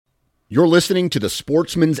You're listening to the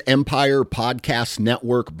Sportsman's Empire Podcast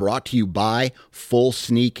Network, brought to you by Full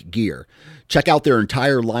Sneak Gear. Check out their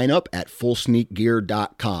entire lineup at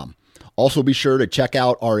fullsneakgear.com. Also be sure to check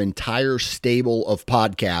out our entire stable of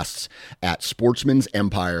podcasts at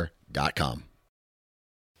sportsmansempire.com.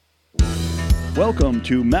 Welcome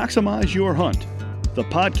to Maximize Your Hunt, the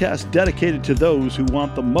podcast dedicated to those who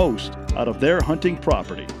want the most out of their hunting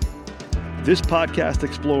property. This podcast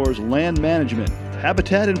explores land management,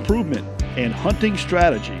 habitat improvement, and hunting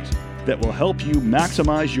strategies that will help you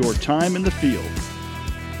maximize your time in the field.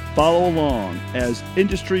 Follow along as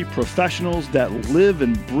industry professionals that live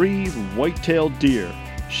and breathe white-tailed deer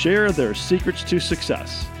share their secrets to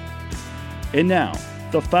success. And now,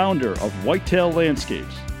 the founder of Whitetail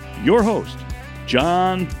Landscapes, your host,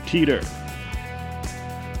 John Teeter.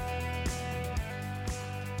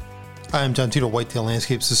 Hi, I'm John Teeter, Whitetail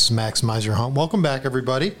Landscapes. This is Maximize Your Hunt. Welcome back,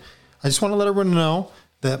 everybody. I just want to let everyone know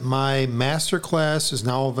that my masterclass is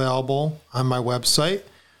now available on my website.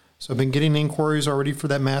 So I've been getting inquiries already for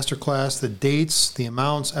that masterclass. The dates, the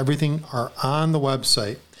amounts, everything are on the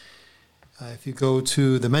website. If you go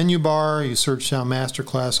to the menu bar, you search down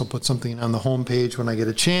masterclass, I'll put something on the homepage when I get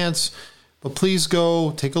a chance. But please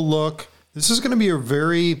go take a look. This is going to be a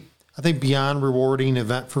very, I think, beyond rewarding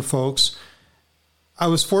event for folks. I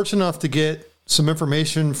was fortunate enough to get some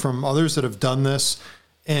information from others that have done this,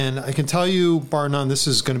 and I can tell you, bar none, this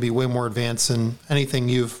is going to be way more advanced than anything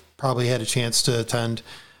you've probably had a chance to attend.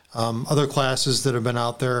 Other classes that have been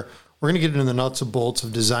out there, we're going to get into the nuts and bolts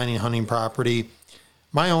of designing hunting property.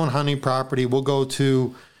 My own hunting property, we'll go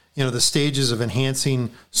to, the stages of enhancing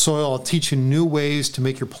soil. I'll teach you new ways to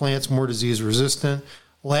make your plants more disease resistant,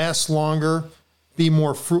 last longer, be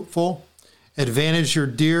more fruitful, advantage your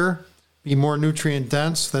deer, be more nutrient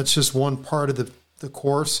dense. That's just one part of the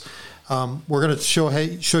course. We're going to show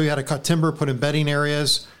you how to cut timber, put in bedding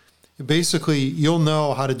areas. Basically, you'll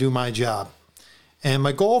know how to do my job. And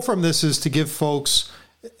my goal from this is to give folks,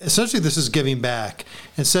 essentially this is giving back.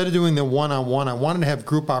 Instead of doing the one-on-one, I wanted to have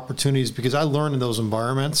group opportunities because I learned in those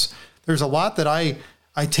environments. There's a lot that I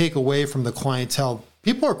take away from the clientele.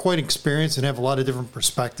 People are quite experienced and have a lot of different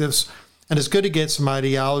perspectives. And it's good to get some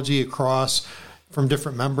ideology across from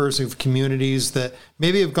different members of communities that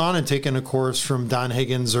maybe have gone and taken a course from Don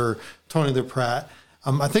Higgins or Tony LaPratt.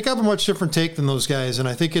 I think I have a much different take than those guys, and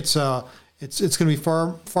I think it's going to be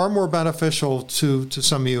far more beneficial to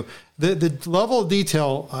some of you. The level of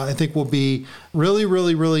detail, I think, will be really,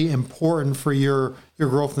 really, really important for your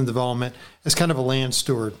growth and development as kind of a land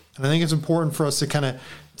steward. And I think it's important for us to kind of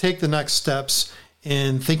take the next steps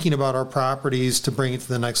in thinking about our properties to bring it to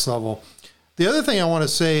the next level. The other thing I want to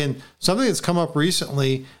say, and something that's come up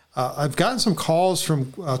recently, I've gotten some calls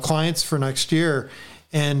from clients for next year,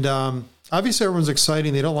 and obviously everyone's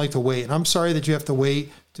exciting. They don't like to wait. And I'm sorry that you have to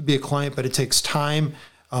wait to be a client, but it takes time.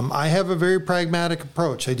 I have a very pragmatic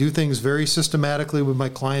approach. I do things very systematically with my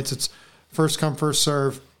clients. It's first come, first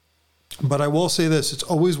serve. But I will say this, it's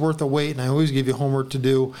always worth a wait, and I always give you homework to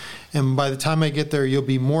do. And by the time I get there, you'll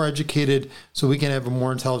be more educated so we can have a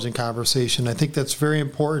more intelligent conversation. I think that's very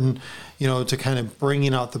important, to kind of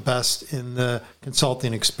bringing out the best in the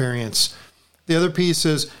consulting experience. The other piece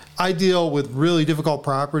is I deal with really difficult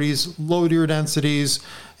properties, low deer densities,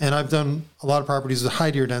 and I've done a lot of properties with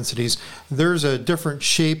high deer densities. There's a different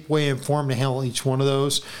shape, way, and form to handle each one of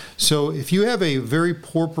those. So if you have a very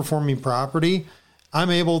poor performing property, I'm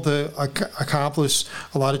able to accomplish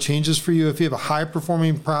a lot of changes for you. If you have a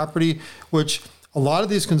high-performing property, which a lot of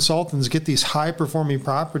these consultants get these high-performing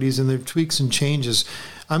properties and their tweaks and changes.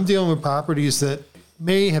 I'm dealing with properties that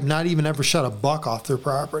may have not even ever shot a buck off their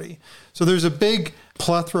property. So there's a big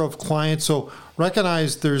plethora of clients. So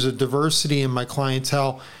recognize there's a diversity in my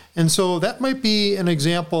clientele. And so that might be an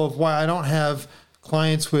example of why I don't have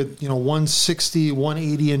clients with 160,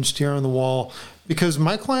 180-inch deer on the wall, because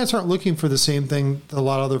my clients aren't looking for the same thing that a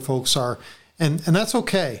lot of other folks are. And that's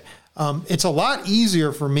okay. It's a lot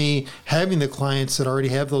easier for me having the clients that already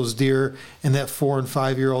have those deer in that 4 and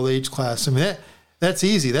 5 year old age class. I mean, that's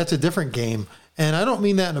easy. That's a different game. And I don't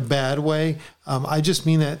mean that in a bad way. I just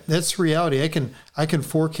mean that that's reality. I can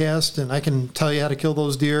forecast and I can tell you how to kill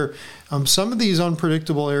those deer. Some of these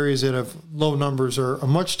unpredictable areas that have low numbers are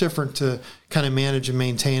much different to kind of manage and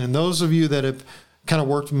maintain. And those of you that have kind of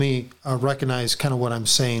worked with me recognize kind of what I'm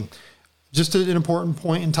saying. Just an important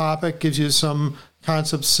point and topic, gives you some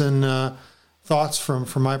concepts and thoughts from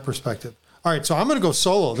my perspective. All right, so I'm going to go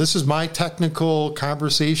solo. This is my technical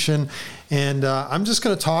conversation, and I'm just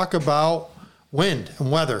going to talk about wind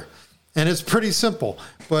and weather. And it's pretty simple,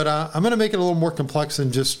 but I'm going to make it a little more complex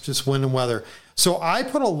than just wind and weather. So I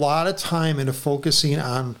put a lot of time into focusing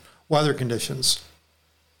on weather conditions.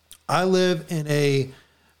 I live in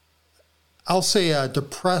I'll say a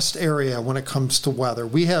depressed area when it comes to weather.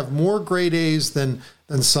 We have more gray days than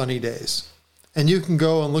sunny days. And you can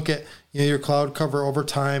go and look at your cloud cover over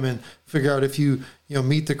time and figure out if you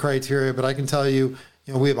meet the criteria. But I can tell you,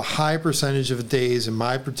 we have a high percentage of days in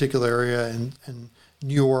my particular area in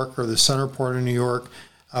New York or the center part of New York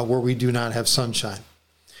where we do not have sunshine.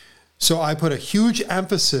 So I put a huge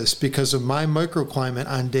emphasis because of my microclimate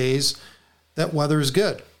on days that weather is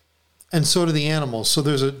good. And so do the animals. So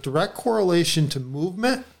there's a direct correlation to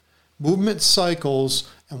movement cycles,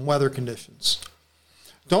 and weather conditions.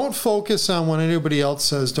 Don't focus on what anybody else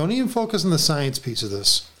says. Don't even focus on the science piece of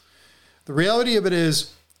this. The reality of it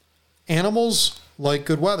is animals like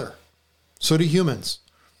good weather. So do humans.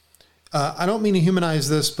 I don't mean to humanize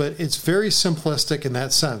this, but it's very simplistic in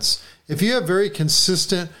that sense. If you have very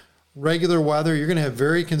consistent, regular weather, you're going to have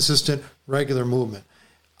very consistent, regular movement.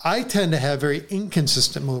 I tend to have very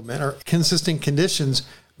inconsistent movement or consistent conditions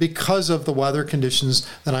because of the weather conditions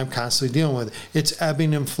that I'm constantly dealing with. It's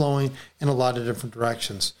ebbing and flowing in a lot of different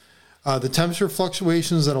directions. The temperature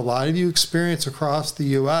fluctuations that a lot of you experience across the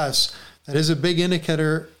U.S., that is a big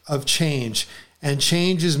indicator of change. And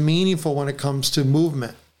change is meaningful when it comes to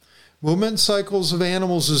movement. Movement cycles of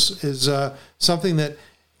animals is something that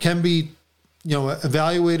can be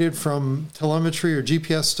evaluated from telemetry or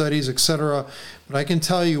GPS studies, etc. But I can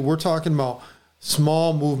tell you, we're talking about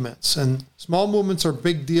small movements, and small movements are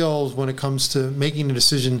big deals when it comes to making a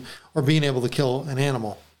decision or being able to kill an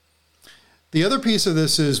animal. The other piece of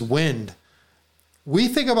this is wind. We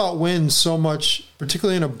think about wind so much,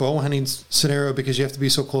 particularly in a bow hunting scenario, because you have to be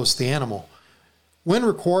so close to the animal. Wind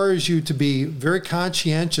requires you to be very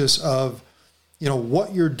conscientious of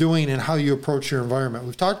what you're doing and how you approach your environment.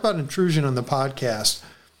 We've talked about intrusion on the podcast,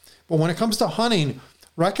 but when it comes to hunting,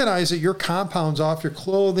 recognize that your compounds off your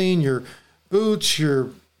clothing, your boots, your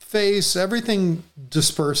face, everything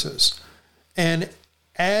disperses. And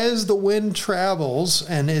as the wind travels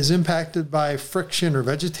and is impacted by friction or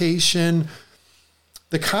vegetation,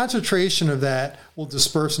 the concentration of that will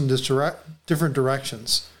disperse in different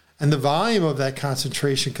directions. And the volume of that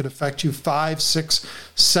concentration could affect you 5, 6,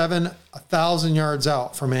 7, 1,000 yards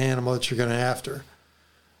out from an animal that you're going after.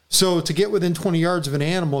 So to get within 20 yards of an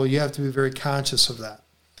animal, you have to be very conscious of that.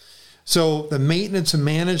 So the maintenance and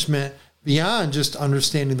management beyond just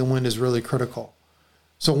understanding the wind is really critical.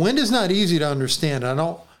 So wind is not easy to understand. I'm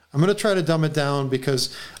going to try to dumb it down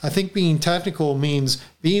because I think being technical means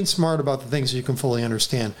being smart about the things that you can fully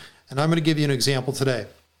understand. And I'm going to give you an example today.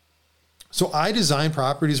 So I design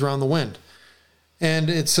properties around the wind, and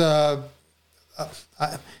it's something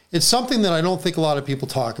that I don't think a lot of people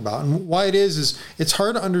talk about. And why it is it's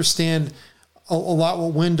hard to understand a lot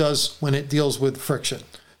what wind does when it deals with friction.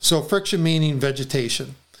 So friction meaning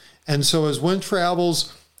vegetation. And so as wind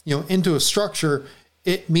travels, into a structure,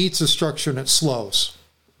 it meets a structure and it slows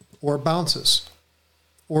or it bounces.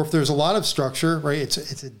 Or if there's a lot of structure, right,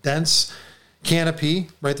 it's a dense canopy,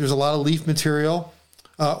 right? There's a lot of leaf material.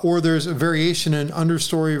 Or there's a variation in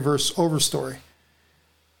understory versus overstory.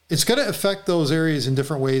 It's going to affect those areas in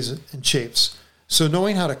different ways and shapes. So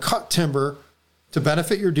knowing how to cut timber to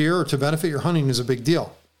benefit your deer or to benefit your hunting is a big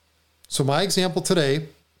deal. So my example today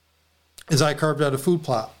is I carved out a food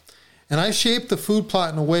plot. And I shaped the food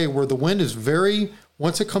plot in a way where the wind is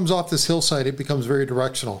once it comes off this hillside, it becomes very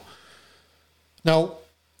directional. Now,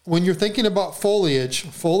 when you're thinking about foliage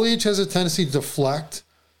has a tendency to deflect.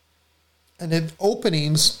 And in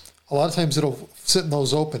openings, a lot of times it'll sit in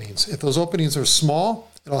those openings. If those openings are small,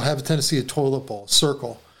 it'll have a tendency to toilet bowl,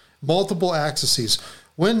 circle, multiple axes.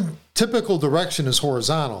 Wind typical direction is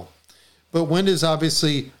horizontal, but wind is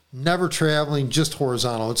obviously never traveling just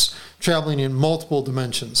horizontal. It's traveling in multiple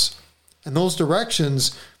dimensions. And those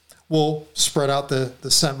directions will spread out the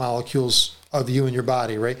scent molecules of you and your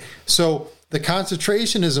body, right? So the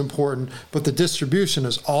concentration is important, but the distribution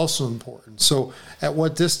is also important. So at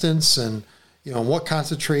what distance and what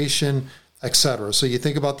concentration, etc. So you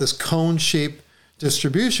think about this cone-shaped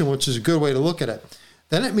distribution, which is a good way to look at it.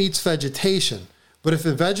 Then it meets vegetation. But if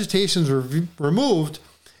the vegetation is removed,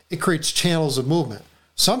 it creates channels of movement.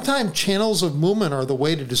 Sometimes channels of movement are the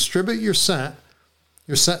way to distribute your scent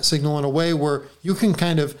signal in a way where you can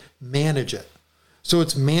kind of manage it. So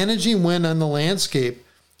it's managing wind on the landscape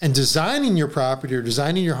and designing your property or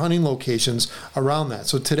designing your hunting locations around that.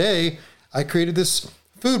 So today I created this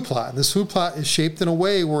food plot, and this food plot is shaped in a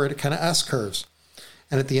way where it kind of S-curves.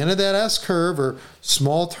 And at the end of that S-curve or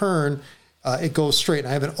small turn, it goes straight. And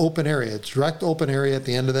I have an open area, a direct open area at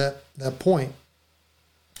the end of that point.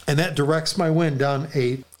 And that directs my wind down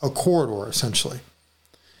a corridor, essentially.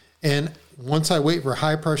 And once I wait for a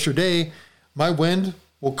high pressure day, my wind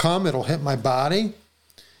will come, it'll hit my body,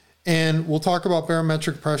 and we'll talk about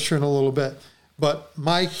barometric pressure in a little bit. But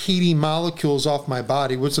my heating molecules off my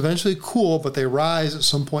body, which eventually cool, but they rise at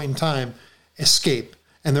some point in time, escape,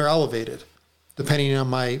 and they're elevated, depending on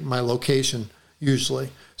my location, usually.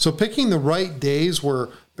 So picking the right days where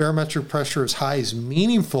barometric pressure is high is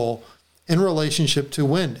meaningful in relationship to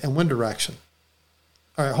wind and wind direction.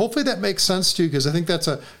 All right, hopefully that makes sense to you, because I think that's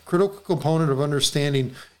a critical component of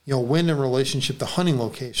understanding, wind in relationship to hunting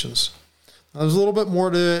locations. Now, there's a little bit more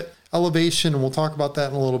to elevation, and we'll talk about that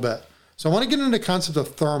in a little bit. So I want to get into the concept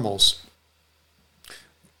of thermals.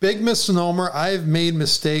 Big misnomer. I've made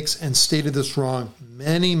mistakes and stated this wrong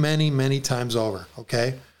many, many, many times over,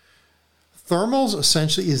 okay? Thermals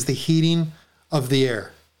essentially is the heating of the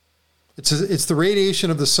air. It's the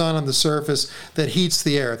radiation of the sun on the surface that heats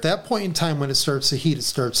the air. At that point in time when it starts to heat, it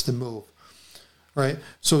starts to move, right?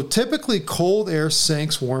 So typically cold air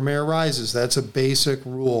sinks, warm air rises. That's a basic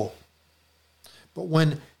rule. But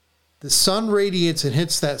when the sun radiates and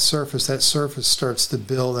hits that surface starts to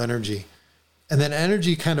build energy. And then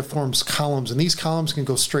energy kind of forms columns, and these columns can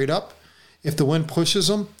go straight up. If the wind pushes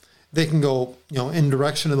them, they can go, in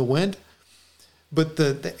direction of the wind. But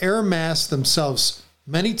the air mass themselves,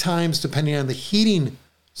 many times, depending on the heating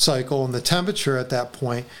cycle and the temperature at that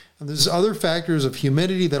point, and there's other factors of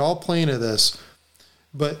humidity that all play into this,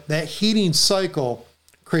 but that heating cycle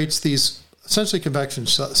creates these essentially convection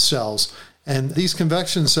cells. And these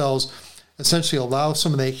convection cells essentially allow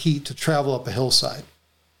some of that heat to travel up a hillside.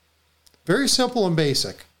 Very simple and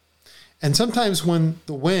basic. And sometimes when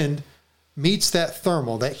the wind meets that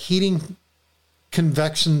thermal, that heating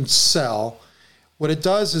convection cell, what it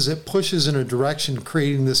does is it pushes in a direction,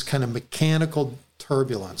 creating this kind of mechanical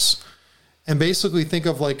turbulence. And basically think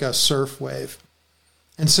of like a surf wave.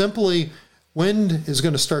 And simply, wind is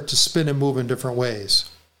going to start to spin and move in different ways.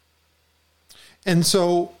 And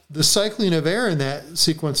so the cycling of air in that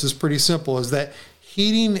sequence is pretty simple, is that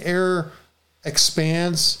heating air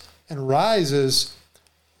expands and rises,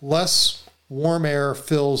 less warm air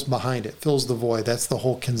fills behind it, fills the void. That's the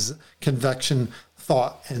whole convection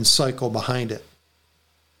thought and cycle behind it.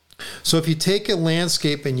 So if you take a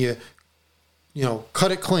landscape and you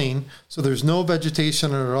cut it clean, so there's no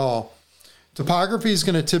vegetation at all, topography is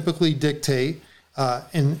going to typically dictate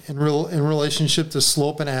in relationship to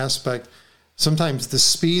slope and aspect. Sometimes the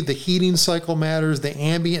speed, the heating cycle matters, the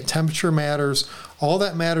ambient temperature matters. All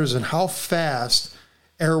that matters in how fast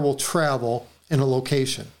air will travel in a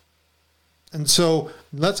location. And so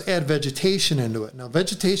let's add vegetation into it. Now,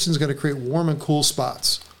 vegetation is going to create warm and cool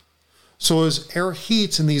spots. So as air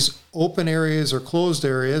heats in these open areas or closed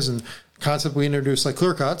areas, and the concept we introduced like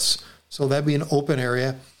clear cuts, so that'd be an open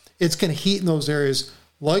area, it's going to heat in those areas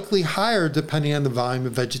likely higher depending on the volume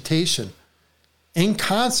of vegetation, in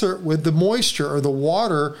concert with the moisture or the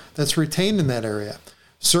water that's retained in that area.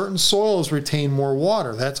 Certain soils retain more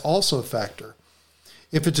water. That's also a factor.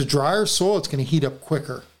 If it's a drier soil, it's going to heat up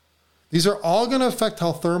quicker. These are all going to affect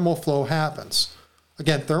how thermal flow happens.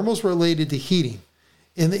 Again, thermal is related to heating.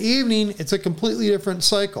 In the evening, it's a completely different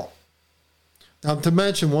cycle. Now, to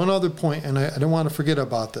mention one other point, and I don't want to forget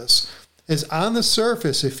about this, is on the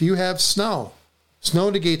surface, if you have snow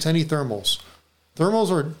negates any thermals.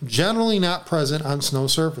 Thermals are generally not present on snow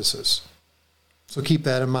surfaces. So keep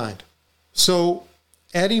that in mind. So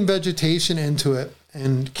adding vegetation into it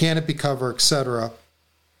and canopy cover, etc.,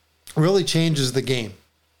 really changes the game.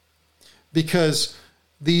 Because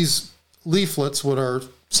these leaflets, what are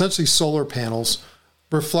essentially solar panels,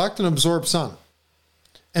 reflect and absorb sun.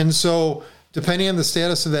 And so depending on the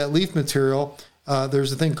status of that leaf material,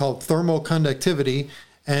 there's a thing called thermoconductivity,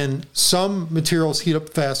 and some materials heat up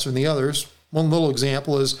faster than the others. One little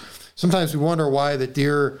example is sometimes we wonder why the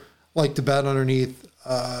deer like to bed underneath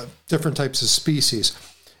different types of species.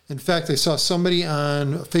 In fact, I saw somebody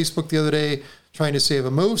on Facebook the other day trying to save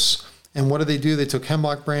a moose, and what did? They took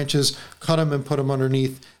hemlock branches, cut them, and put them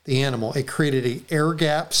underneath the animal. It created an air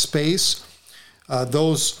gap space. That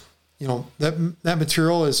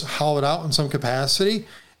material is hollowed out in some capacity,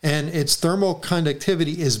 and its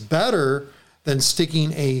thermoconductivity is better than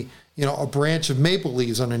sticking a branch of maple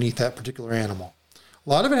leaves underneath that particular animal. A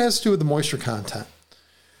lot of it has to do with the moisture content.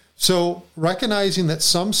 So recognizing that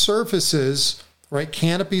some surfaces, right,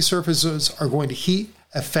 canopy surfaces are going to heat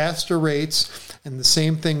at faster rates, and the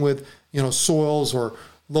same thing with, soils or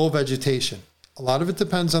low vegetation. A lot of it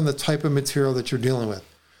depends on the type of material that you're dealing with.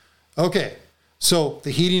 Okay, so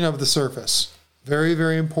the heating of the surface, very,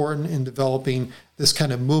 very important in developing this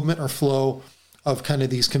kind of movement or flow of kind of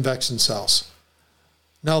these convection cells.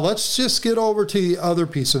 Now let's just get over to the other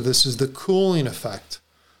piece of this, is the cooling effect.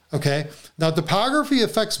 Okay, now topography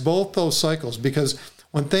affects both those cycles, because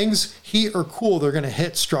When things heat or cool, they're going to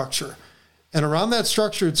hit structure. And around that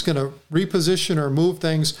structure, it's going to reposition or move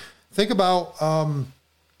things. Think about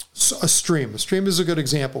a stream. A stream is a good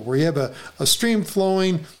example where you have a stream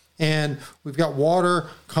flowing and we've got water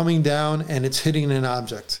coming down and it's hitting an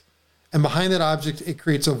object. And behind that object, it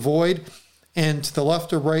creates a void. And to the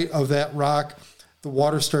left or right of that rock, the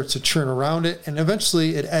water starts to churn around it. And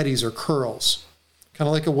eventually it eddies or curls, kind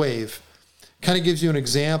of like a wave. Kind of gives you an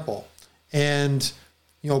example. And,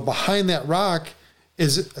 behind that rock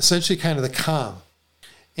is essentially kind of the calm.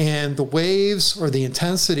 And the waves or the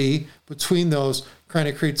intensity between those kind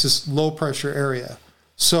of creates this low pressure area.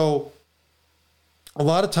 So a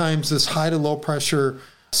lot of times this high to low pressure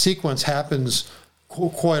sequence happens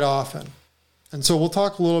quite often. And so we'll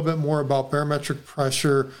talk a little bit more about barometric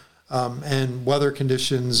pressure and weather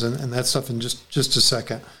conditions and that stuff in just a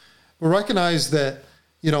second. But recognize that,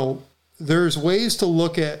 there's ways to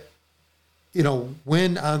look at,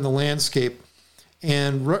 wind on the landscape.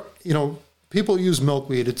 And, people use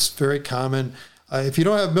milkweed. It's very common. If you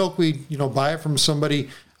don't have milkweed, buy it from somebody.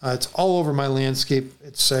 It's all over my landscape.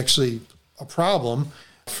 It's actually a problem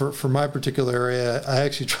for my particular area. I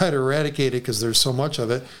actually try to eradicate it because there's so much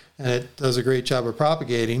of it, and it does a great job of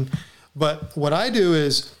propagating. But what I do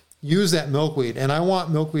is use that milkweed, and I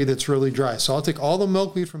want milkweed that's really dry. So I'll take all the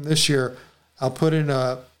milkweed from this year, I'll put in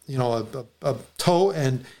a tote,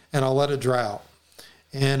 and I'll let it dry out.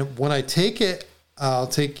 And when I take it, I'll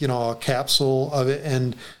take, a capsule of it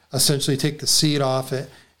and essentially take the seed off it.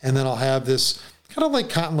 And then I'll have this kind of like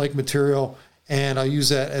cotton-like material. And I'll use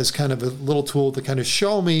that as kind of a little tool to kind of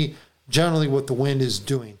show me generally what the wind is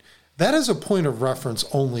doing. That is a point of reference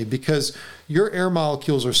only because your air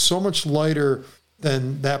molecules are so much lighter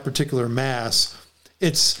than that particular mass.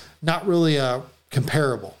 It's not really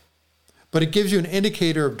comparable, but it gives you an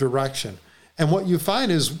indicator of direction. And what you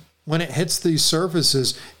find is when it hits these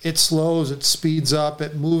surfaces, it slows, it speeds up,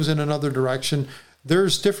 it moves in another direction.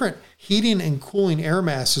 There's different heating and cooling air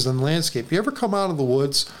masses in the landscape. You ever come out of the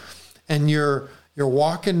woods and you're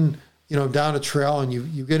walking, down a trail and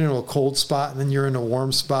you get into a cold spot and then you're in a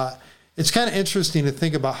warm spot? It's kind of interesting to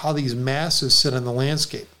think about how these masses sit in the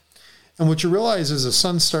landscape. And what you realize is the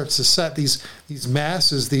sun starts to set, these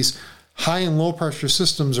masses, these high and low pressure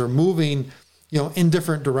systems are moving, in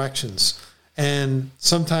different directions. And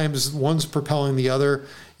sometimes one's propelling the other,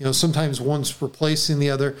 sometimes one's replacing the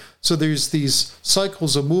other. So there's these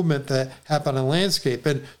cycles of movement that happen in landscape,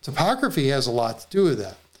 and topography has a lot to do with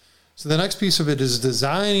that. So the next piece of it is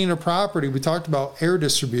designing a property. We talked about air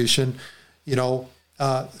distribution,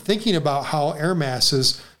 thinking about how air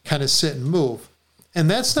masses kind of sit and move. And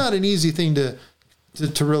that's not an easy thing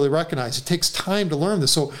to really recognize. It takes time to learn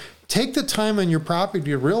this. So take the time on your property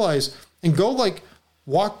to realize and go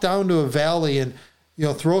walk down to a valley and,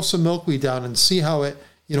 throw some milkweed down and see how it,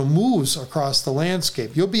 moves across the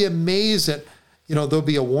landscape. You'll be amazed that, there'll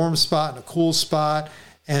be a warm spot and a cool spot,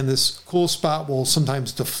 and this cool spot will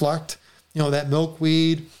sometimes deflect, that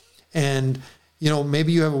milkweed. And,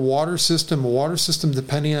 maybe you have a water system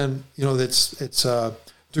depending on, its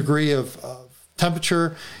degree of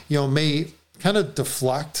temperature, may kind of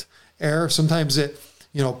deflect air. Sometimes it,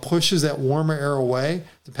 pushes that warmer air away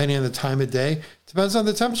depending on the time of day. Depends on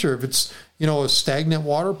the temperature. If it's, a stagnant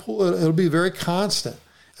water pool, it'll be very constant.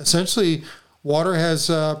 Essentially, water has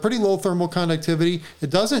pretty low thermal conductivity. It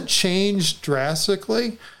doesn't change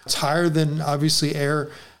drastically. It's higher than obviously air,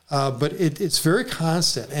 but it's very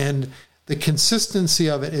constant. And the consistency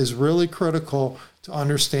of it is really critical to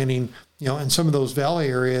understanding, in some of those valley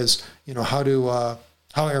areas,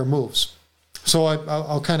 how air moves. So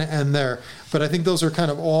I'll kind of end there, but I think those are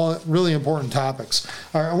kind of all really important topics.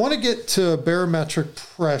 All right, I want to get to barometric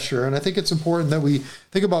pressure, and I think it's important that we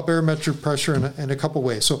think about barometric pressure in a couple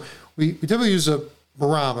ways. So we typically use a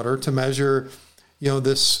barometer to measure,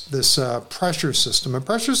 this pressure system, and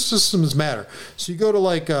pressure systems matter. So you go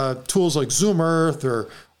to tools like Zoom Earth or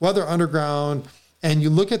Weather Underground, and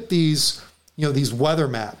you look at these, these weather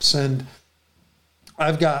maps. And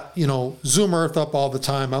I've got, Zoom Earth up all the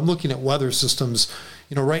time. I'm looking at weather systems.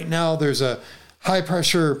 Right now there's a high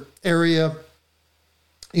pressure area,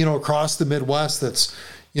 across the Midwest that's,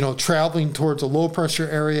 traveling towards a low pressure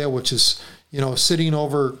area, which is, sitting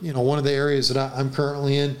over, one of the areas that I'm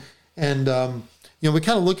currently in. And, we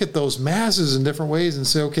kind of look at those masses in different ways and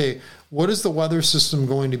say, okay, what is the weather system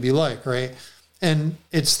going to be like, right? And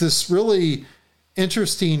it's this really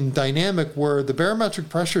interesting dynamic where the barometric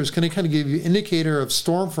pressure is going to kind of give you indicator of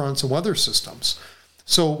storm fronts and weather systems.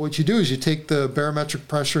 So what you do is you take the barometric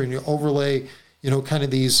pressure and you overlay, kind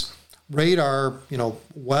of these radar,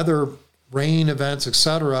 weather, rain events,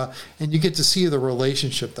 etc., and you get to see the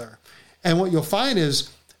relationship there. And what you'll find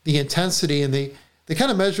is the intensity, and they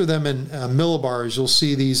kind of measure them in millibars. You'll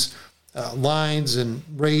see these lines and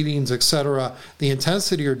ratings, etc. The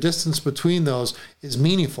intensity or distance between those is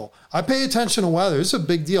meaningful. I pay attention to weather. It's a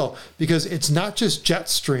big deal because it's not just jet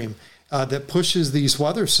stream that pushes these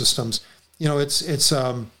weather systems. It's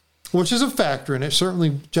which is a factor in it.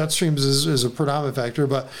 Certainly jet streams is a predominant factor,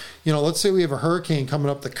 but let's say we have a hurricane coming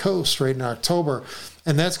up the coast right in October,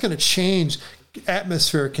 and that's going to change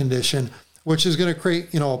atmospheric condition, which is going to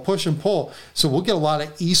create a push and pull. So we'll get a lot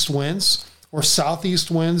of east winds or southeast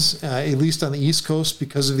winds, at least on the East Coast,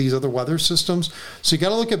 because of these other weather systems. So you got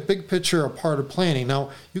to look at big picture, a part of planning.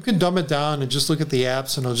 Now you can dumb it down and just look at the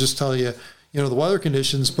apps, and it'll just tell you the weather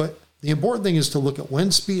conditions, but the important thing is to look at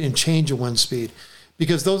wind speed and change of wind speed,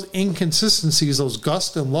 because those inconsistencies, those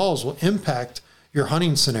gusts and lulls, will impact your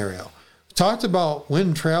hunting scenario. We talked about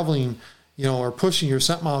wind traveling, or pushing your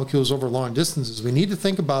scent molecules over long distances. We need to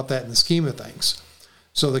think about that in the scheme of things.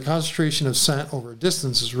 So the concentration of scent over a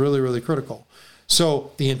distance is really, really critical.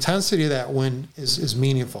 So the intensity of that wind is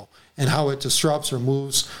meaningful, and how it disrupts or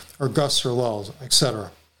moves or gusts or lulls, etc.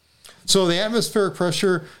 So the atmospheric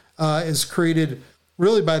pressure is created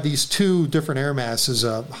really by these two different air masses,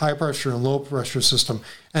 a high pressure and low pressure system.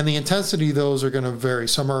 And the intensity of those are going to vary.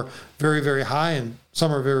 Some are very, very high and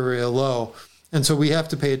some are very, very low. And so we have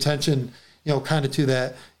to pay attention, kind of to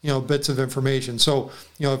that, bits of information. So,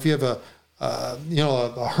 if you have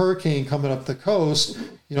a hurricane coming up the coast,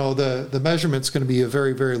 the measurement's going to be a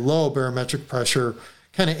very, very low barometric pressure,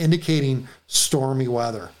 kind of indicating stormy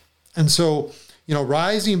weather. And so,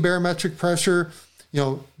 rising barometric pressure,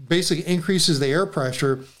 basically increases the air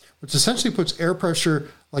pressure, which essentially puts air pressure,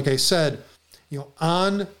 like I said,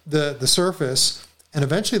 on the surface, and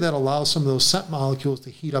eventually that allows some of those scent molecules to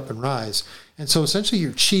heat up and rise. And so essentially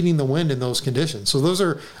you're cheating the wind in those conditions. So those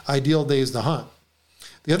are ideal days to hunt.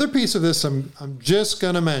 The other piece of this I'm just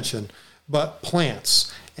going to mention, but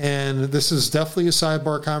plants. And this is definitely a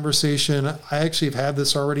sidebar conversation. I actually have had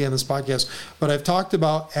this already on this podcast, but I've talked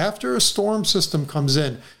about after a storm system comes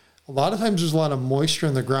in, a lot of times there's a lot of moisture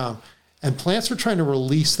in the ground, and plants are trying to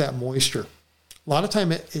release that moisture. A lot of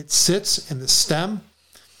time it sits in the stem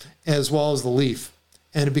as well as the leaf,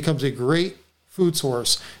 and it becomes a great food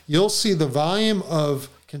source. You'll see the volume of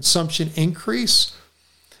consumption increase,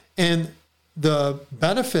 and the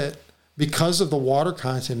benefit because of the water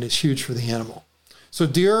content is huge for the animal. So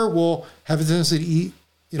deer will have a tendency to eat,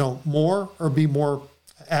 more or be more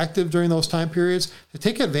active during those time periods to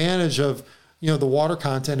take advantage of the water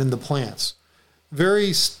content in the plants.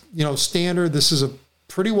 Very, standard. This is a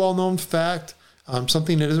pretty well-known fact,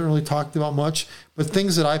 something that isn't really talked about much, but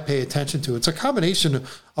things that I pay attention to. It's a combination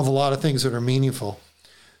of a lot of things that are meaningful.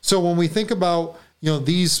 So when we think about,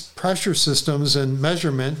 these pressure systems and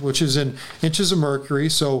measurement, which is in inches of mercury,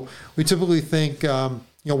 so we typically think,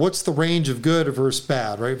 what's the range of good versus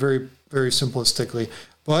bad, right? Very, very simplistically.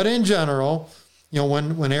 But in general,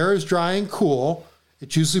 when air is dry and cool,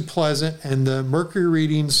 it's usually pleasant, and the mercury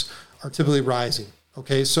readings are typically rising.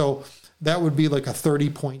 Okay, so that would be like a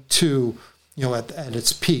 30.2, at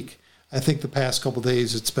its peak. I think the past couple of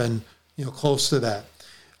days it's been, close to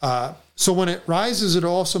that. So when it rises, it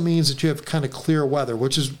also means that you have kind of clear weather,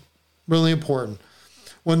 which is really important.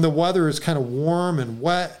 When the weather is kind of warm and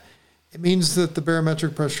wet, it means that the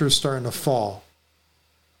barometric pressure is starting to fall.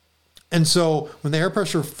 And so when the air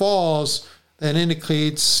pressure falls, that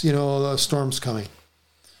indicates, a storm's coming.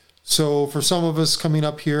 So for some of us coming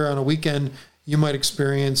up here on a weekend, you might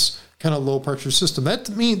experience kind of low pressure system. That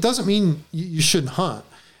doesn't mean you shouldn't hunt.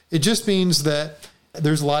 It just means that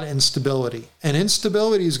there's a lot of instability. And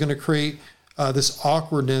instability is going to create this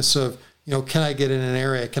awkwardness of, can I get in an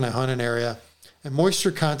area? Can I hunt an area? And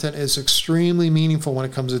moisture content is extremely meaningful when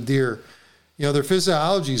it comes to deer. Their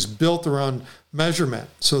physiology is built around measurement.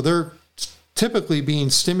 So they're typically being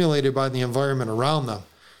stimulated by the environment around them.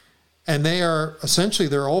 And they are essentially,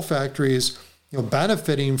 their olfactory is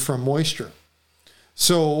benefiting from moisture.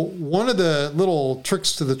 So one of the little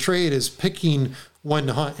tricks to the trade is picking when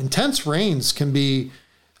to hunt. Intense rains can be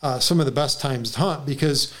some of the best times to hunt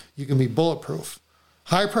because you can be bulletproof.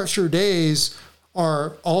 High pressure days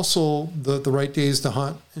are also the right days to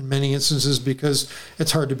hunt in many instances because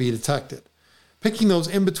it's hard to be detected. Picking those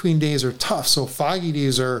in-between days are tough. So foggy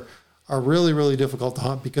days are really, really difficult to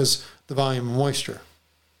hunt because the volume of moisture.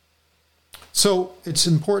 So it's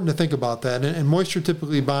important to think about that. And moisture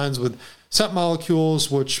typically binds with scent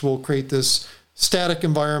molecules, which will create this static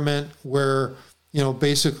environment where,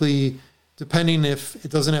 basically, depending if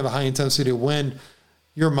it doesn't have a high intensity of wind,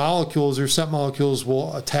 your molecules, your scent molecules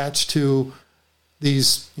will attach to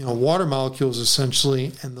these, water molecules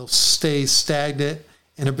essentially, and they'll stay stagnant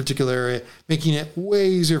in a particular area, making it way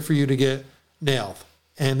easier for you to get nailed.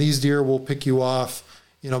 And these deer will pick you off,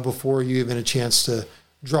 before you even a chance to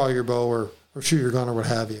draw your bow or shoot your gun or what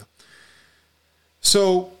have you.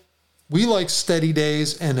 So we like steady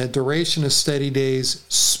days and a duration of steady days,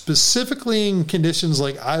 specifically in conditions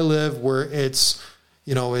like I live where it's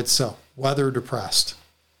weather depressed.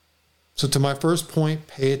 So to my first point,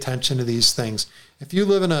 pay attention to these things. If you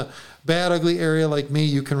live in a bad, ugly area like me,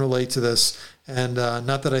 you can relate to this. And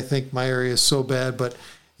not that I think my area is so bad, but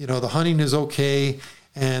the hunting is okay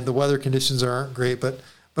and the weather conditions aren't great. But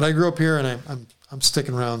I grew up here and I'm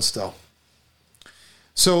sticking around still.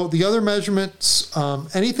 So the other measurements,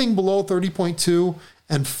 anything below 30.2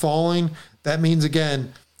 and falling, that means,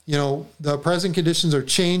 again, the present conditions are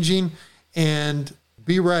changing, and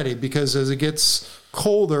be ready, because as it gets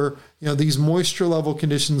colder, these moisture level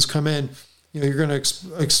conditions come in. You're going to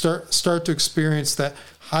start to experience that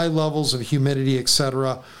high levels of humidity,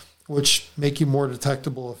 etc., which make you more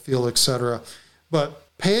detectable of feel, etc. But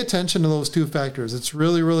pay attention to those two factors. It's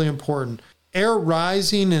really, really important. Air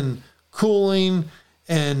rising and cooling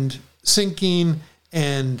and sinking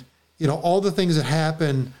and, all the things that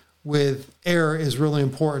happen with air is really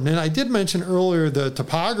important. And I did mention earlier the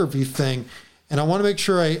topography thing, and I want to make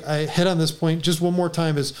sure I hit on this point just one more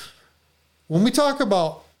time, is when we talk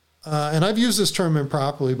about, and I've used this term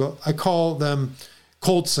improperly, but I call them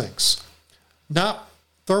cold sinks, not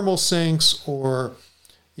thermal sinks or,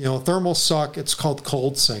 thermal suck. It's called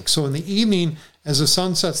cold sink. So in the evening, as the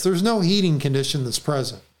sun sets, there's no heating condition that's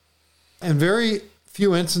present. And very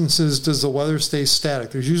few instances does the weather stay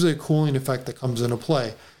static. There's usually a cooling effect that comes into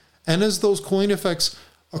play. And as those cooling effects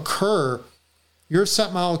occur, your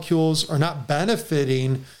scent molecules are not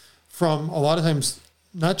benefiting from, a lot of times,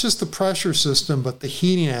 not just the pressure system, but the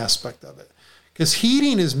heating aspect of it. Because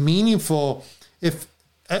heating is meaningful. If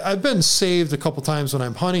I've been saved a couple times when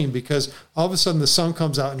I'm hunting, because all of a sudden the sun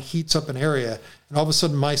comes out and heats up an area, and all of a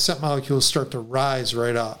sudden my scent molecules start to rise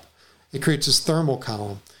right up. It creates this thermal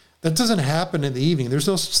column. That doesn't happen in the evening. There's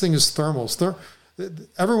no such thing as thermals.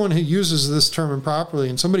 Everyone who uses this term improperly,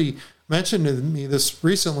 and somebody mentioned to me this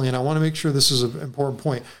recently, and I want to make sure this is an important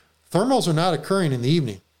point. Thermals are not occurring in the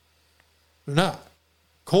evening. They're not.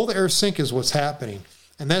 Cold air sink is what's happening.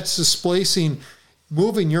 And that's displacing,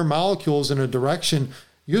 moving your molecules in a direction,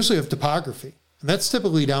 usually of topography. And that's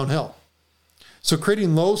typically downhill. So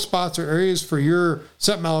creating low spots or areas for your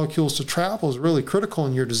scent molecules to travel is really critical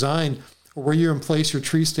in your design, or where you place your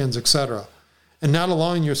tree stands, etc. And not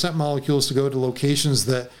allowing your scent molecules to go to locations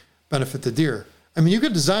that benefit the deer. I mean, you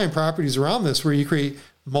could design properties around this where you create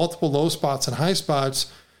multiple low spots and high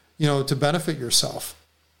spots, to benefit yourself.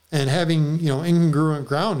 And having, incongruent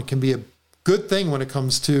ground can be a good thing when it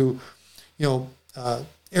comes to,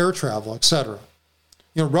 air travel, etc.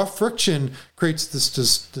 Rough friction creates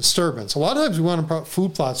this disturbance. A lot of times we want to put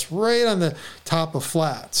food plots right on the top of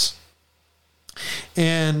flats.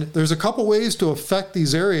 And there's a couple ways to affect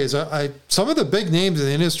these areas. Some of the big names in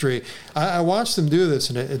the industry, I watch them do this,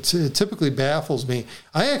 and it typically baffles me.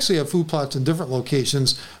 I actually have food plots in different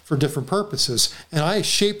locations for different purposes, and I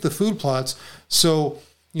shape the food plots so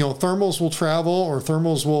thermals will travel, or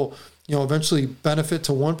thermals will eventually benefit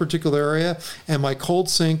to one particular area, and my cold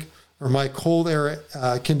sink or my cold air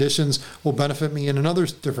conditions will benefit me in another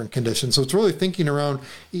different condition. So it's really thinking around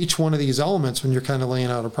each one of these elements when you're kind of laying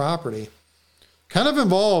out a property. Kind of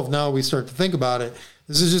involved now we start to think about it.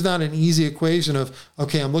 This is just not an easy equation of,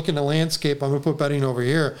 okay, I'm looking at landscape, I'm going to put bedding over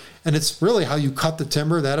here. And it's really how you cut the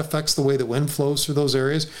timber. That affects the way the wind flows through those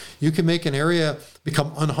areas. You can make an area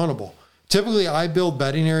become unhuntable. Typically, I build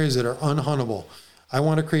bedding areas that are unhuntable. I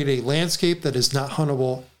want to create a landscape that is not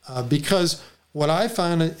huntable, because what I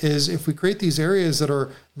find is if we create these areas that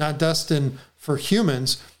are not destined for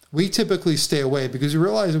humans, we typically stay away, because you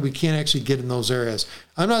realize that we can't actually get in those areas.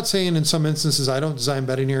 I'm not saying in some instances I don't design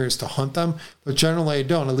bedding areas to hunt them, but generally I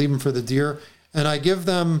don't. I leave them for the deer, and I give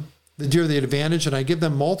them, the deer, the advantage, and I give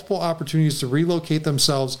them multiple opportunities to relocate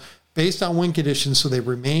themselves based on wind conditions so they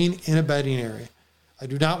remain in a bedding area. I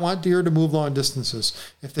do not want deer to move long distances.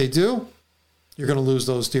 If they do, you're going to lose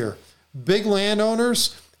those deer. Big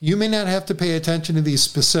landowners, you may not have to pay attention to these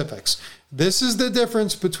specifics. This is the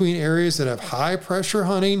difference between areas that have high pressure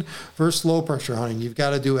hunting versus low pressure hunting. You've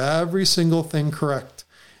got to do every single thing correct.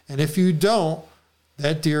 And if you don't,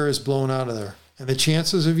 that deer is blown out of there. And the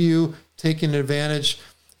chances of you taking advantage,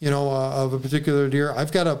 of a particular deer,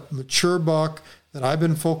 I've got a mature buck that I've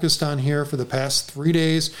been focused on here for the past 3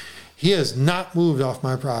 days. He has not moved off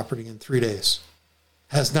my property in 3 days.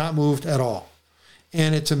 Has not moved at all.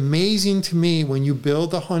 And it's amazing to me when you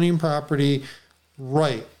build the hunting property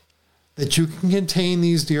right, that you can contain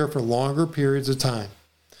these deer for longer periods of time.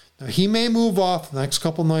 Now, he may move off the next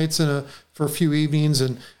couple nights for a few evenings,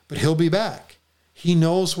 but he'll be back. He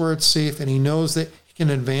knows where it's safe, and he knows that he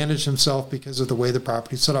can advantage himself because of the way the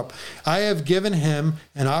property's set up. I have given him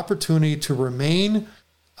an opportunity to remain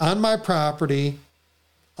on my property,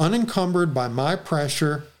 unencumbered by my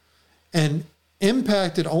pressure, and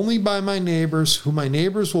impacted only by my neighbors, who my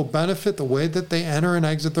neighbors will benefit the way that they enter and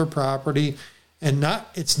exit their property. And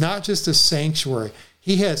it's not just a sanctuary.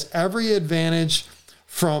 He has every advantage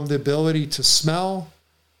from the ability to smell,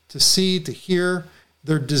 to see, to hear.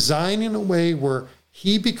 They're designed in a way where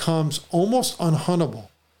he becomes almost unhuntable.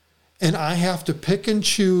 And I have to pick and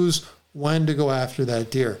choose when to go after that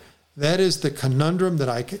deer. That is the conundrum that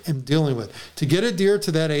I am dealing with. To get a deer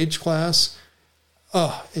to that age class,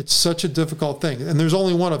 it's such a difficult thing. And there's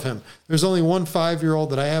only one of him. There's only one 5-year-old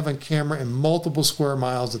that I have on camera in multiple square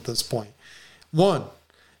miles at this point. One.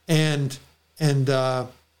 And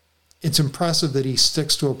it's impressive that he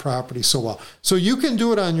sticks to a property so well. So you can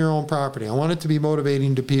do it on your own property. I want it to be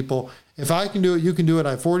motivating to people. If I can do it, you can do it.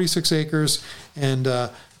 I have 46 acres, and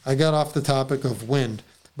I got off the topic of wind.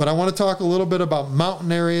 But I want to talk a little bit about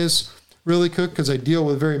mountain areas really quick, because I deal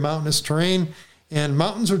with very mountainous terrain, and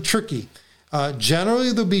mountains are tricky.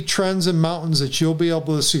 Generally, there'll be trends in mountains that you'll be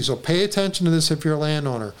able to see. So pay attention to this if you're a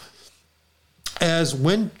landowner. As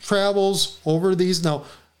wind travels over these, now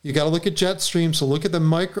you got to look at jet stream. So look at the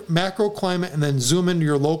macro climate and then zoom into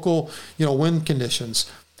your local, wind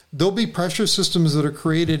conditions. There'll be pressure systems that are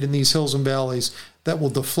created in these hills and valleys that will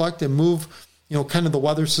deflect and move, kind of the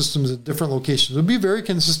weather systems at different locations. It'll be very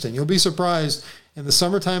consistent. You'll be surprised. In the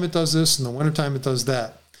summertime, it does this. In the wintertime, it does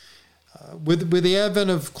that. With the advent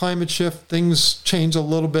of climate shift, things change a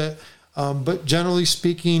little bit. But generally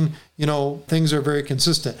speaking, things are very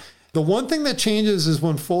consistent. The one thing that changes is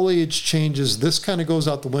when foliage changes, this kind of goes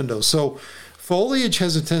out the window. So foliage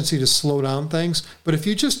has a tendency to slow down things. But if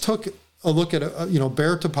you just took a look at,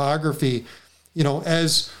 bare topography,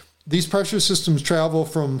 as these pressure systems travel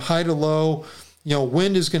from high to low,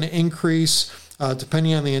 wind is going to increase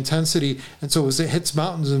depending on the intensity. And so as it hits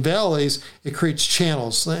mountains and valleys, it creates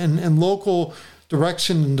channels. And local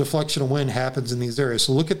direction and deflection of wind happens in these areas.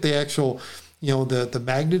 So look at the actual, the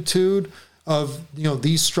magnitude of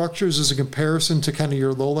these structures as a comparison to kind of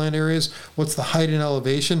your lowland areas. What's the height and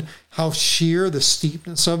elevation? How sheer, the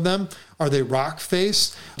steepness of them? Are they rock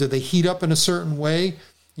faced? Do they heat up in a certain way,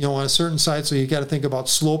 on a certain side? So you got to think about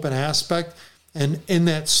slope and aspect. And in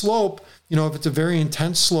that slope, if it's a very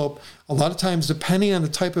intense slope, a lot of times, depending on the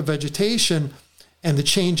type of vegetation and the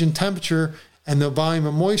change in temperature and the volume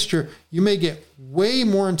of moisture, you may get way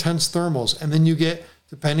more intense thermals. And then you get,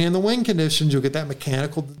 depending on the wind conditions, you'll get that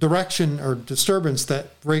mechanical direction or disturbance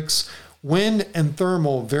that breaks wind and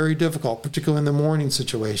thermal very difficult, particularly in the morning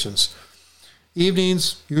situations.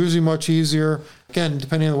 Evenings, usually much easier. Again,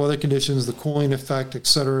 depending on the weather conditions, the cooling effect, et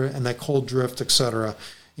cetera, and that cold drift, et cetera.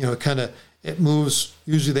 It moves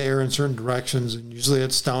usually the air in certain directions, and usually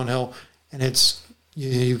it's downhill, and it's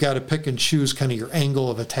you've got to pick and choose kind of your angle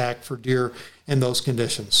of attack for deer in those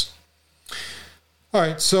conditions. All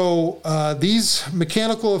right, so these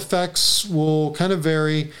mechanical effects will kind of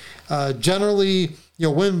vary. Generally,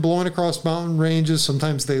 wind blowing across mountain ranges,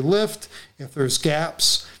 sometimes they lift. If there's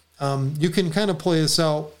gaps, you can kind of play this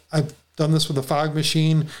out. I've done this with a fog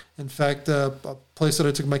machine. In fact, a place that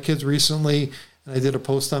I took my kids recently, and I did a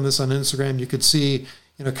post on this on Instagram, you could see,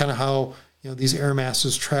 kind of how, these air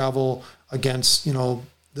masses travel against,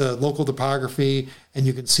 the local topography, and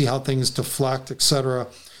you can see how things deflect, et cetera.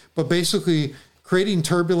 But basically, creating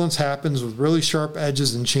turbulence happens with really sharp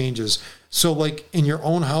edges and changes. So like in your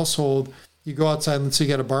own household, you go outside, let's say you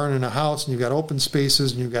got a barn and a house, and you've got open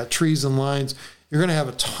spaces, and you've got trees and lines. You're going to have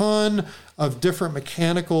a ton of different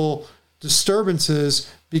mechanical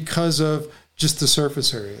disturbances because of just the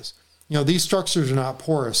surface areas. These structures are not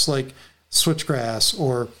porous like switchgrass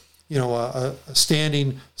or, a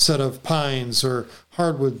standing set of pines or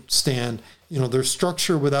hardwood stand. They're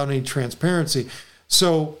structure without any transparency.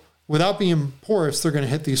 So without being porous, they're going to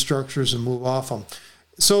hit these structures and move off them.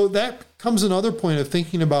 So that comes another point of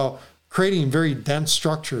thinking about creating very dense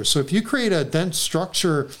structures. So if you create a dense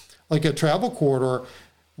structure like a travel corridor,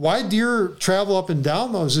 why deer travel up and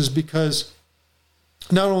down those is because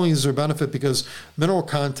not only is there benefit because mineral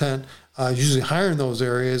content is usually higher in those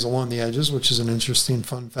areas along the edges, which is an interesting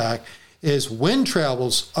fun fact, is wind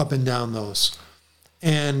travels up and down those.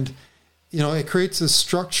 And, it creates this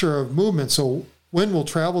structure of movement. So wind will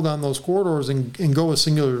travel down those corridors and go a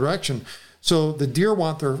singular direction. So the deer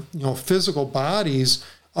want their, physical bodies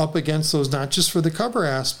up against those, not just for the cover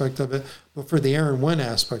aspect of it, but for the air and wind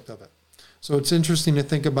aspect of it. So it's interesting to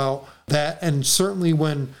think about that. And certainly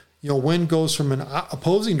when, wind goes from an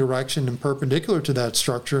opposing direction and perpendicular to that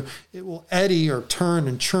structure, it will eddy or turn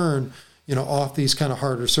and churn, off these kind of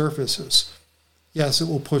harder surfaces. Yes, it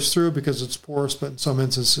will push through because it's porous, but in some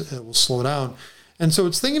instances it will slow down. And so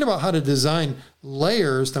it's thinking about how to design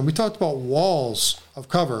layers. Then we talked about walls of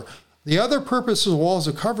cover. The other purpose of walls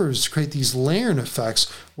of cover is to create these layering effects,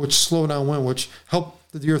 which slow down wind, which help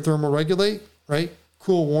the deer thermoregulate, right?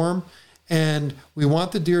 Cool, warm. And we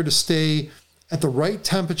want the deer to stay at the right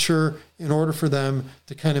temperature in order for them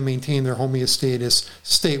to kind of maintain their homeostasis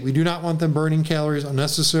state. We do not want them burning calories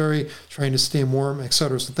unnecessary, trying to stay warm,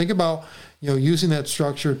 etc. So think about, using that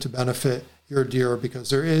structure to benefit your deer, because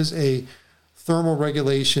there is a thermal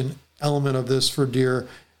regulation element of this for deer.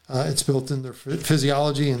 It's built in their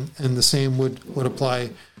physiology, and the same would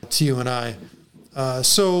apply to you and I.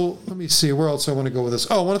 So let me see, where else I want to go with this.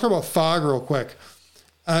 Oh, I want to talk about fog real quick.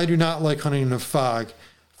 I do not like hunting in fog.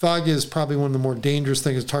 Fog is probably one of the more dangerous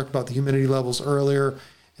things. I talked about the humidity levels earlier,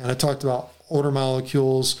 and I talked about odor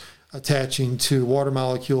molecules attaching to water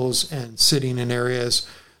molecules and sitting in areas.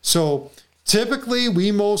 So typically,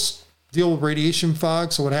 we most deal with radiation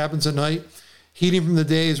fog. So what happens at night? Heating from the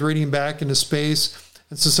day is radiating back into space.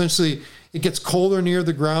 It's essentially, it gets colder near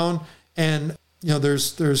the ground, and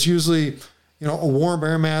there's usually a warm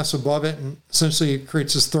air mass above it, and essentially it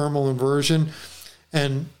creates this thermal inversion.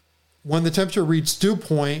 And when the temperature reaches dew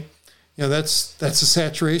point, that's the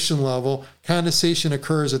saturation level. Condensation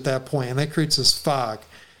occurs at that point, and that creates this fog.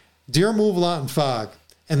 Deer move a lot in fog,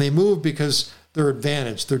 and they move because they're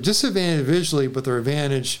advantaged. They're disadvantaged visually, but they're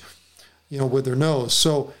advantaged, with their nose.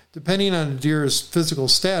 So depending on a deer's physical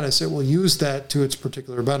status, it will use that to its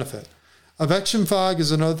particular benefit. Advection fog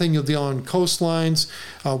is another thing you'll deal on coastlines.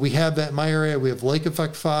 We have that in my area. We have lake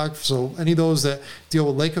effect fog. So any of those that deal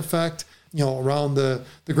with lake effect, around the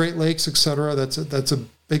Great Lakes, etc., that's a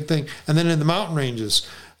big thing. And then in the mountain ranges,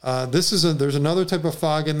 there's another type of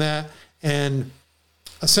fog in that, and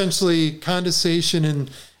essentially condensation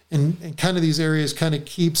in kind of these areas kind of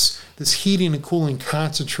keeps this heating and cooling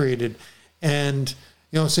concentrated. And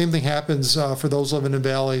same thing happens for those living in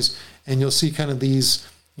valleys, and you'll see kind of these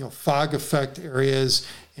fog effect areas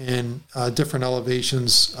in different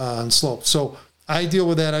elevations and slopes. So I deal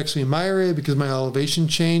with that actually in my area because my elevation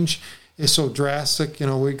change is so drastic.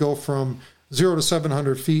 We go from 0 to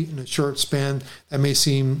 700 feet in a short span. That may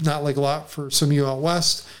seem not like a lot for some of you out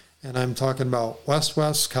west, and I'm talking about west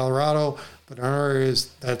Colorado, but in our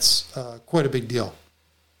areas, that's quite a big deal.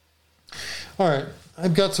 All right,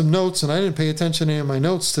 I've got some notes, and I didn't pay attention to any of my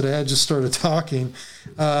notes today. I just started talking.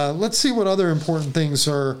 Let's see what other important things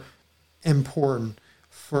are important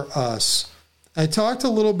for us. I talked a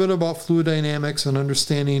little bit about fluid dynamics and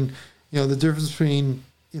understanding, the difference between,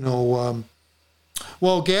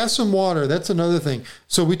 gas and water. That's another thing.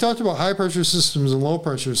 So we talked about high pressure systems and low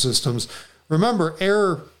pressure systems. Remember,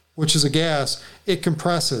 air, which is a gas, it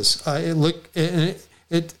compresses.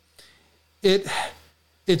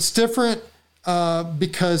 It's different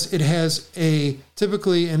because it has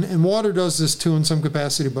typically, and water does this too in some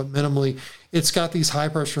capacity, but minimally, it's got these high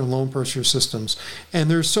pressure and low pressure systems. And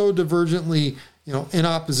they're so divergently, in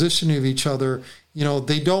opposition of each other,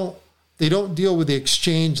 they don't deal with the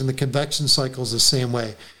exchange and the convection cycles the same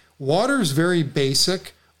way. Water is very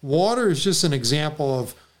basic. Water is just an example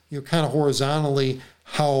of, kind of horizontally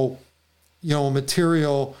how,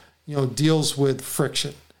 material, deals with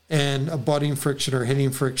friction and abutting friction or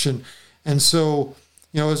hitting friction. And so,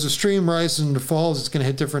 as the stream rises and falls, it's going to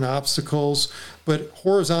hit different obstacles. But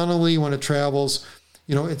horizontally, when it travels,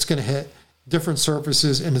 it's going to hit different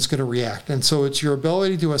surfaces and it's going to react. And so it's your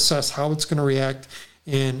ability to assess how it's going to react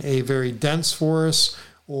in a very dense forest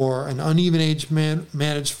or an uneven age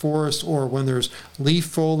managed forest, or when there's leaf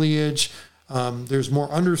foliage, there's more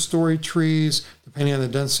understory trees, depending on the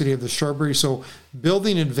density of the shrubbery. So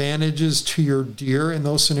building advantages to your deer in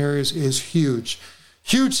those scenarios is huge.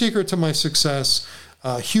 Huge secret to my success.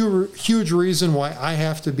 Huge reason why I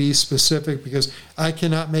have to be specific, because I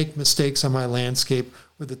cannot make mistakes on my landscape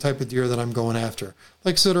with the type of deer that I'm going after.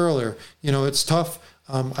 Like I said earlier, it's tough.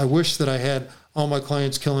 I wish that I had all my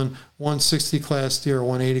clients killing 160 class deer or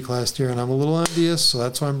 180 class deer, and I'm a little envious, so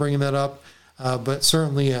that's why I'm bringing that up. But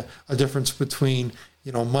certainly a difference between,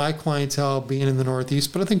 my clientele being in the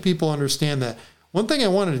Northeast. But I think people understand that. One thing I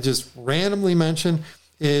wanted to just randomly mention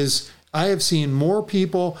is I have seen more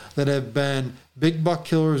people that have been big buck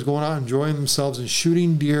killers going out enjoying themselves and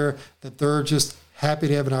shooting deer that they're just happy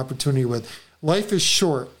to have an opportunity with. Life is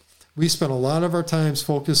short. We spend a lot of our times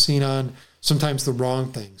focusing on sometimes the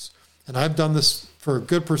wrong things. And I've done this for a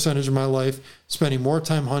good percentage of my life, spending more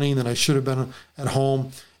time hunting than I should have been at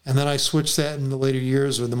home. And then I switched that in the later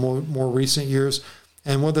years or the more recent years.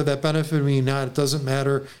 And whether that benefited me or not, it doesn't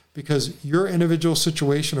matter, because your individual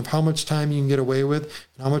situation of how much time you can get away with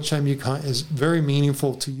and how much time you can is very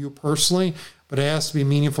meaningful to you personally, but it has to be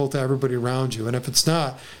meaningful to everybody around you. And if it's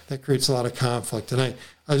not, that creates a lot of conflict. And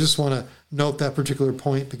I just want to note that particular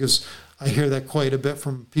point, because I hear that quite a bit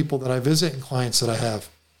from people that I visit and clients that I have.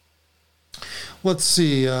 Let's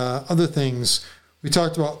see, other things. We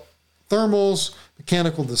talked about thermals,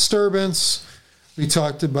 mechanical disturbance. We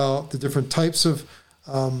talked about the different types of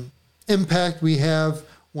impact we have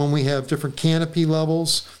when we have different canopy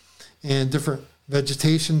levels and different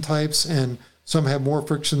vegetation types, and some have more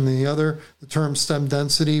friction than the other. The term stem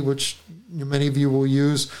density, which many of you will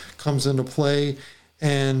use, comes into play.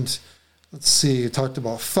 And let's see, I talked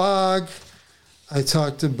about fog. I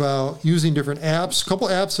talked about using different apps. A couple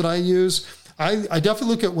apps that I use. I definitely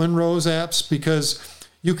look at Windrose apps because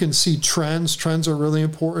you can see trends. Trends are really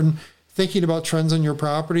important. Thinking about trends on your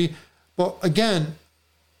property. But again,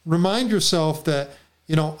 remind yourself that,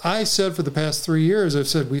 I said for the past 3 years, I've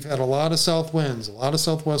said we've had a lot of south winds, a lot of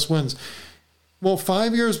southwest winds. Well,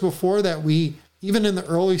 5 years before that, we, even in the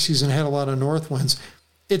early season, had a lot of north winds.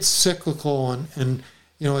 It's cyclical and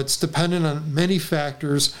it's dependent on many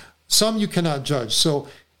factors. Some you cannot judge. So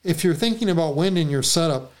if you're thinking about wind in your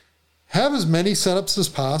setup, have as many setups as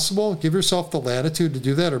possible. Give yourself the latitude to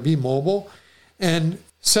do that, or be mobile and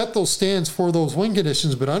set those stands for those wind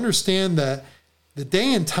conditions, but understand that the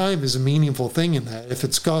day and time is a meaningful thing in that. If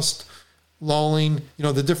it's gust, lulling,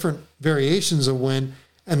 the different variations of wind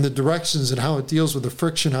and the directions and how it deals with the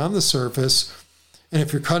friction on the surface. And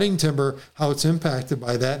if you're cutting timber, how it's impacted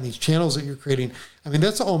by that and these channels that you're creating. I mean,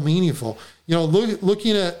 that's all meaningful.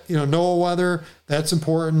 Looking at, NOAA weather, that's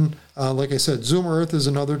important. Like I said, Zoom Earth is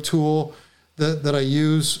another tool that I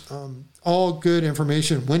use. All good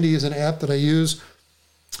information. Windy is an app that I use.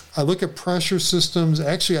 I look at pressure systems.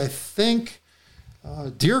 Actually, I think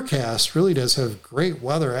Deercast really does have great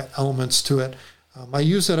weather elements to it. I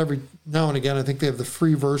use that every now and again. I think they have the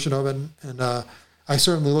free version of it, and I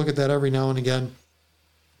certainly look at that every now and again.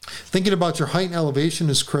 Thinking about your height and elevation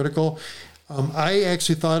is critical. I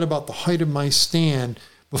actually thought about the height of my stand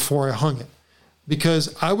before I hung it,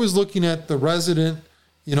 because I was looking at the resident,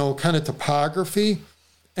 kind of topography,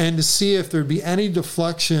 and to see if there'd be any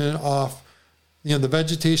deflection off the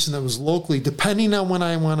vegetation that was locally, depending on when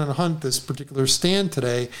I went to hunt this particular stand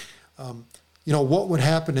today, what would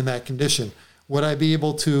happen in that condition? Would I be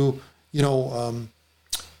able to,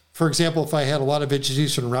 for example, if I had a lot of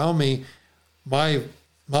vegetation around me, my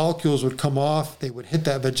molecules would come off, they would hit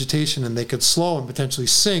that vegetation, and they could slow and potentially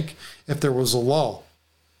sink if there was a lull,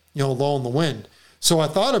 lull in the wind. So I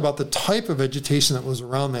thought about the type of vegetation that was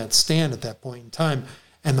around that stand at that point in time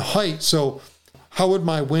and the height. So how would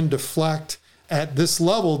my wind deflect at this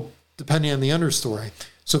level, depending on the understory?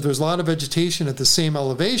 So if there's a lot of vegetation at the same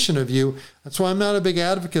elevation of you, that's why I'm not a big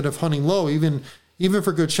advocate of hunting low, even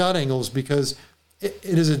for good shot angles, because it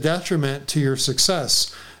is a detriment to your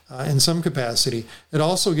success in some capacity. It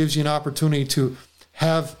also gives you an opportunity to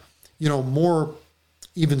have, more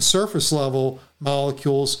even surface level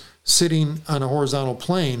molecules sitting on a horizontal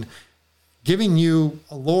plane, giving you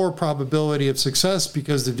a lower probability of success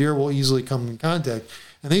because the deer will easily come in contact.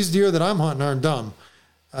 And these deer that I'm hunting aren't dumb.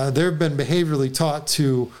 They've been behaviorally taught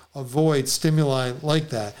to avoid stimuli like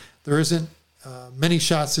that. There isn't many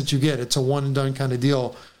shots that you get. It's a one and done kind of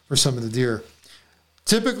deal for some of the deer.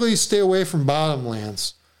 Typically stay away from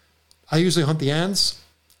bottomlands. I usually hunt the ends,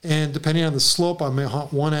 and depending on the slope, I may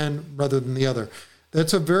hunt one end rather than the other.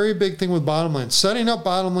 That's a very big thing with bottomlands. Setting up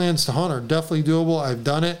bottomlands to hunt are definitely doable. I've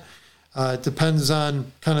done it. It depends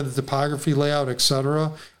on kind of the topography, layout,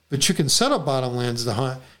 etc. But you can set up bottomlands to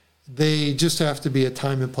hunt. They just have to be a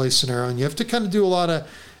time and place scenario, and you have to kind of do a lot of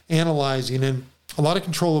analyzing and a lot of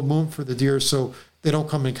control of movement for the deer so they don't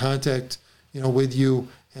come in contact, with you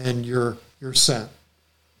and your scent.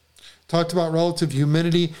 Talked about relative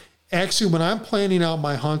humidity. Actually, when I'm planning out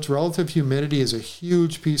my hunts, relative humidity is a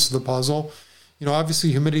huge piece of the puzzle.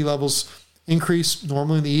 Obviously humidity levels increase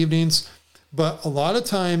normally in the evenings, but a lot of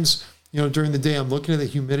times, during the day, I'm looking at the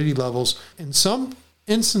humidity levels. In some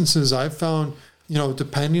instances, I've found,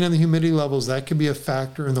 depending on the humidity levels, that can be a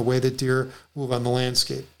factor in the way that deer move on the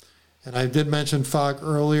landscape. And I did mention fog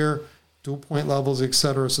earlier, dew point levels,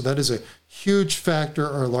 etc. So that is a huge factor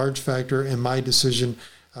or a large factor in my decision.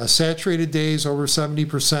 Saturated days over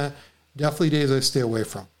 70%, definitely days I stay away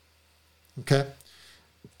from. Okay?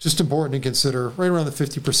 Just important to consider. Right around the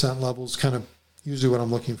 50% levels, kind of usually what I'm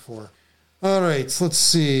looking for. All right, so let's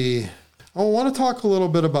see. I want to talk a little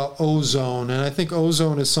bit about ozone, and I think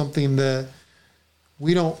ozone is something that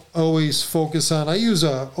we don't always focus on. I use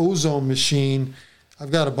a ozone machine. I've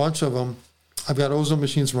got a bunch of them, I've got ozone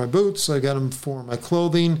machines for my boots. I've got them for my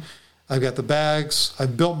clothing. I've got the bags.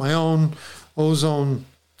 I've built my own ozone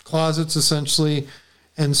closets, essentially.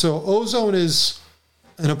 And so ozone is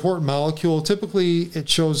an important molecule. Typically, it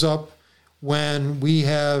shows up when we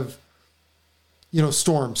have,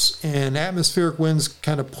 storms, and atmospheric winds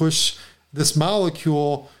kind of push this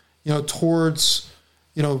molecule, towards,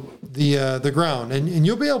 the ground. And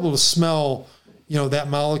you'll be able to smell, that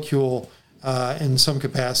molecule in some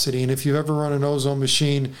capacity. And if you've ever run an ozone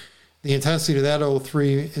machine, the intensity of that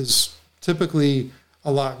O3 is typically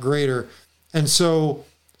a lot greater. And so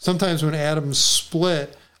sometimes when atoms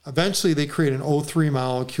split, eventually they create an O3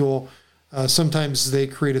 molecule. Sometimes they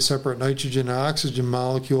create a separate nitrogen and oxygen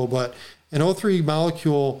molecule, but an O3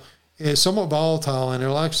 molecule is somewhat volatile, and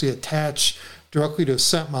it'll actually attach directly to a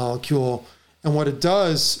scent molecule. And what it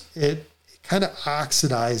does, it kind of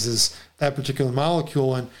oxidizes that particular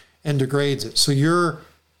molecule and degrades it. So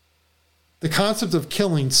the concept of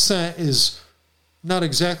killing scent is not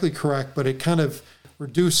exactly correct, but it kind of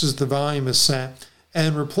reduces the volume of scent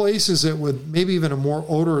and replaces it with maybe even a more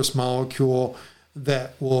odorous molecule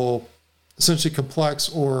that will essentially complex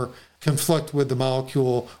or conflict with the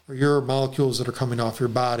molecule or your molecules that are coming off your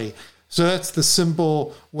body. So that's the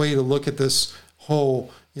simple way to look at this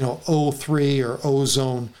whole, O3 or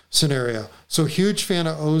ozone scenario. So huge fan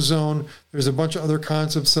of ozone. There's a bunch of other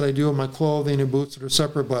concepts that I do in my clothing and boots that are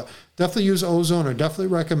separate, but definitely use ozone. I definitely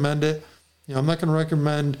recommend it. I'm not going to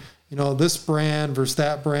recommend, this brand versus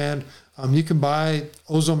that brand. You can buy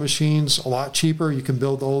ozone machines a lot cheaper. You can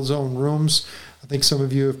build ozone rooms. I think some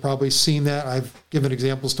of you have probably seen that. I've given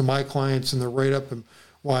examples to my clients in the write-up and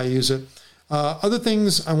why I use it. Other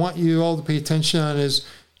things I want you all to pay attention on is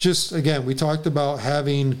just, again, we talked about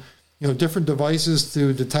having, different devices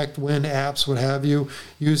to detect wind, apps, what have you,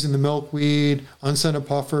 using the milkweed, unscented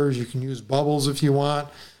puffers. You can use bubbles if you want.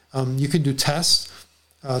 You can do tests.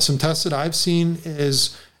 Some tests that I've seen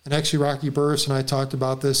is, and actually Rocky Burris and I talked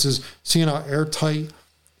about this, is seeing how airtight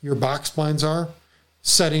your box blinds are,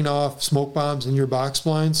 setting off smoke bombs in your box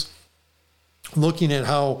blinds, looking at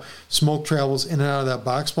how smoke travels in and out of that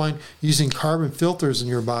box blind, using carbon filters in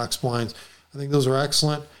your box blinds. I think those are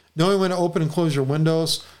excellent. Knowing when to open and close your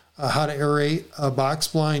windows, how to aerate a box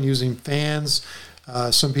blind using fans.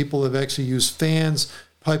 Some people have actually used fans,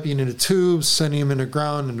 piping into tubes, sending them into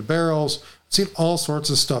ground, into barrels. I've seen all sorts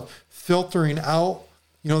of stuff. Filtering out,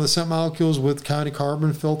 the scent molecules with county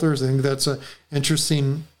carbon filters. I think that's an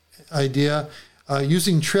interesting idea.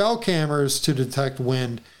 Using trail cameras to detect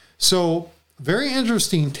wind. So very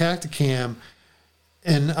interesting Tacticam.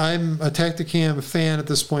 And I'm a Tacticam fan at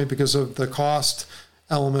this point because of the cost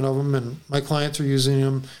element of them. And my clients are using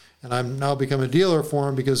them. And I'm now become a dealer for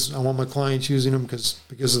them because I want my clients using them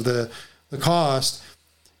because of the cost.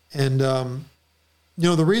 And,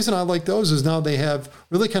 the reason I like those is now they have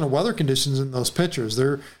really kind of weather conditions in those pictures.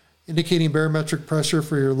 They're indicating barometric pressure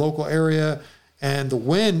for your local area and the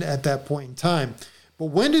wind at that point in time. But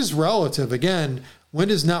wind is relative. Again,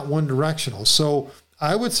 wind is not one directional. So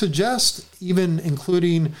I would suggest even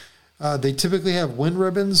including, they typically have wind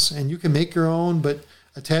ribbons, and you can make your own, but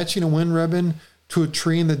attaching a wind ribbon to a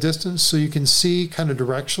tree in the distance so you can see kind of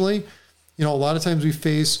directionally. A lot of times we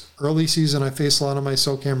face early season, I face a lot of my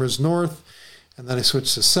cell cameras north, and then I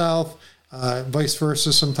switch to south, vice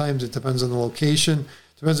versa. Sometimes it depends on the location.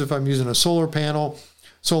 Depends if I'm using a solar panel.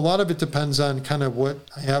 So a lot of it depends on kind of what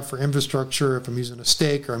I have for infrastructure, if I'm using a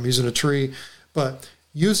stake or I'm using a tree. But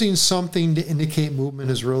using something to indicate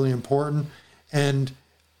movement is really important. And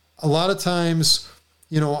a lot of times,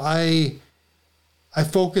 I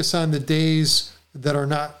focus on the days that are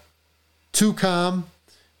not too calm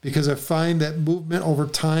because I find that movement over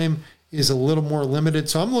time is a little more limited.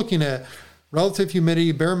 So I'm looking at relative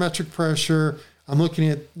humidity, barometric pressure. I'm looking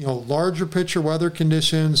at, larger picture weather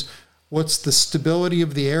conditions. What's the stability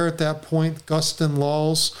of the air at that point, gusts and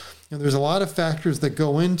lulls. There's a lot of factors that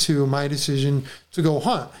go into my decision to go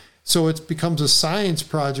hunt. So it becomes a science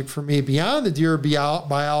project for me beyond the deer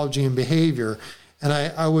biology and behavior. And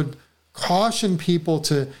I would caution people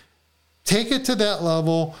to take it to that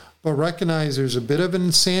level, but recognize there's a bit of an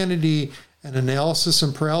insanity and analysis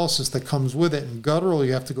and paralysis that comes with it. And guttural,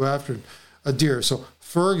 you have to go after a deer. So,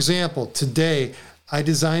 for example, today I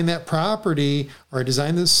designed that property, or I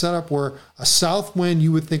designed this setup where a south wind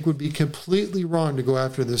you would think would be completely wrong to go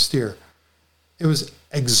after this deer. It was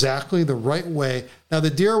exactly the right way. Now, the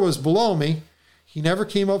deer was below me. He never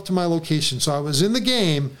came up to my location, so I was in the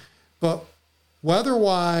game, but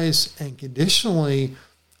weather-wise and conditionally,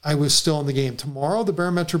 I was still in the game. Tomorrow, the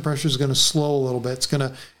barometric pressure is going to slow a little bit.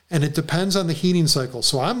 And it depends on the heating cycle.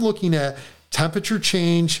 So I'm looking at temperature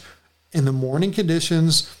change in the morning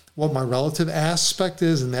conditions. what my relative aspect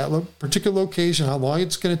is in that particular location, how long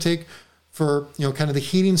it's going to take for, kind of the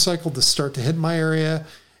heating cycle to start to hit my area,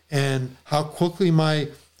 and how quickly my,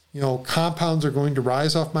 compounds are going to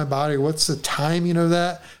rise off my body. What's the timing of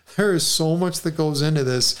that? There is so much that goes into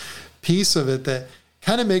this piece of it that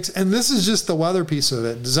kind of makes, and this is just the weather piece of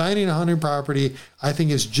it. Designing a hunting property, I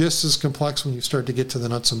think, is just as complex when you start to get to the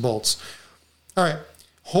nuts and bolts. All right.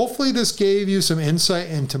 Hopefully this gave you some insight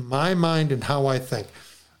into my mind and how I think.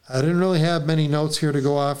 I didn't really have many notes here to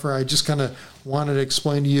go offer. I just kind of wanted to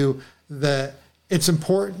explain to you that it's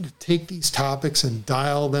important to take these topics and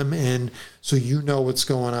dial them in so you know what's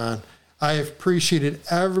going on. I have appreciated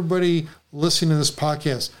everybody listening to this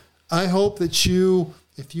podcast. I hope that you,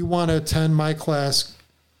 if you want to attend my class,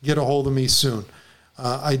 get a hold of me soon.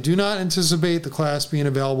 I do not anticipate the class being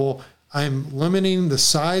available. I'm limiting the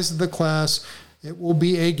size of the class. It will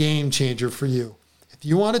be a game changer for you. If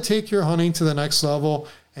you want to take your hunting to the next level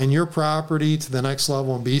and your property to the next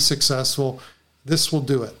level and be successful, this will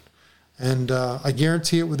do it. And I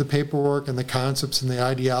guarantee it with the paperwork and the concepts and the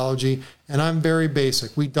ideology. And I'm very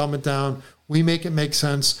basic. We dumb it down. We make it make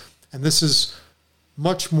sense. And this is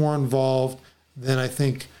much more involved than I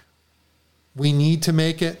think we need to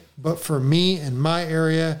make it. But for me and my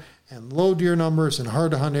area and low deer numbers and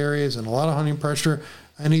hard to hunt areas and a lot of hunting pressure,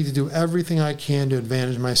 I need to do everything I can to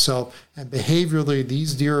advantage myself. And behaviorally,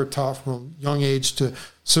 these deer are taught from a young age to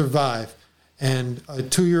survive. And a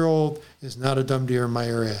 2-year-old is not a dumb deer in my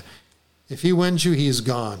area. If he wins you, he's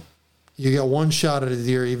gone. You get one shot at a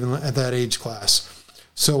deer even at that age class.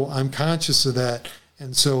 So I'm conscious of that.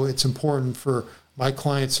 And so it's important for my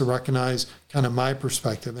clients to recognize kind of my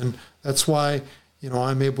perspective. And that's why,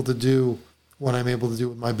 I'm able to do what I'm able to do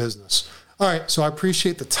with my business. All right. So I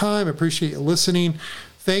appreciate the time. I appreciate you listening.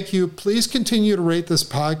 Thank you. Please continue to rate this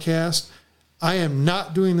podcast. I am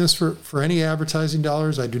not doing this for any advertising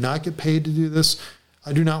dollars. I do not get paid to do this.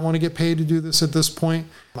 I do not want to get paid to do this at this point.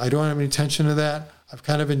 I don't have any intention of that. I've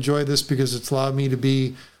kind of enjoyed this because it's allowed me to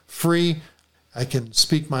be free. I can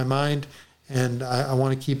speak my mind, and I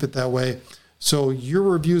want to keep it that way. So your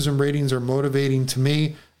reviews and ratings are motivating to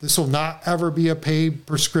me. This will not ever be a paid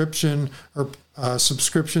prescription or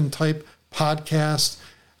subscription type podcast.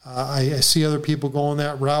 I see other people going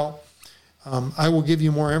that route. I will give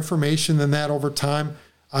you more information than that over time.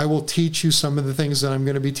 I will teach you some of the things that I'm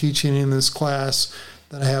going to be teaching in this class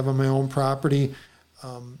that I have on my own property.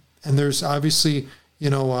 And there's obviously, a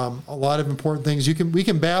lot of important things. We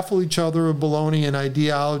can baffle each other with baloney and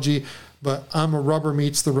ideology, but I'm a rubber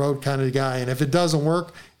meets the road kind of guy. And if it doesn't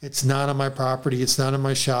work, it's not on my property, it's not in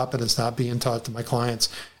my shop, and it's not being taught to my clients.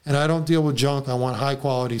 And I don't deal with junk. I want high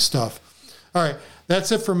quality stuff. All right,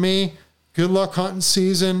 that's it for me. Good luck hunting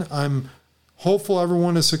season. I'm hopeful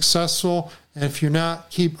everyone is successful. And if you're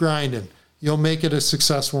not, keep grinding. You'll make it a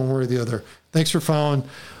success one way or the other. Thanks for following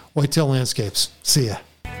Whitetail Landscapes. See ya.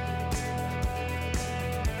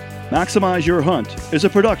 Maximize Your Hunt is a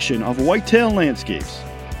production of Whitetail Landscapes.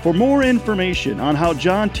 For more information on how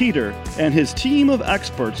John Teeter and his team of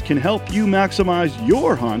experts can help you maximize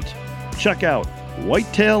your hunt, check out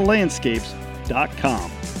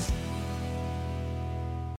whitetaillandscapes.com.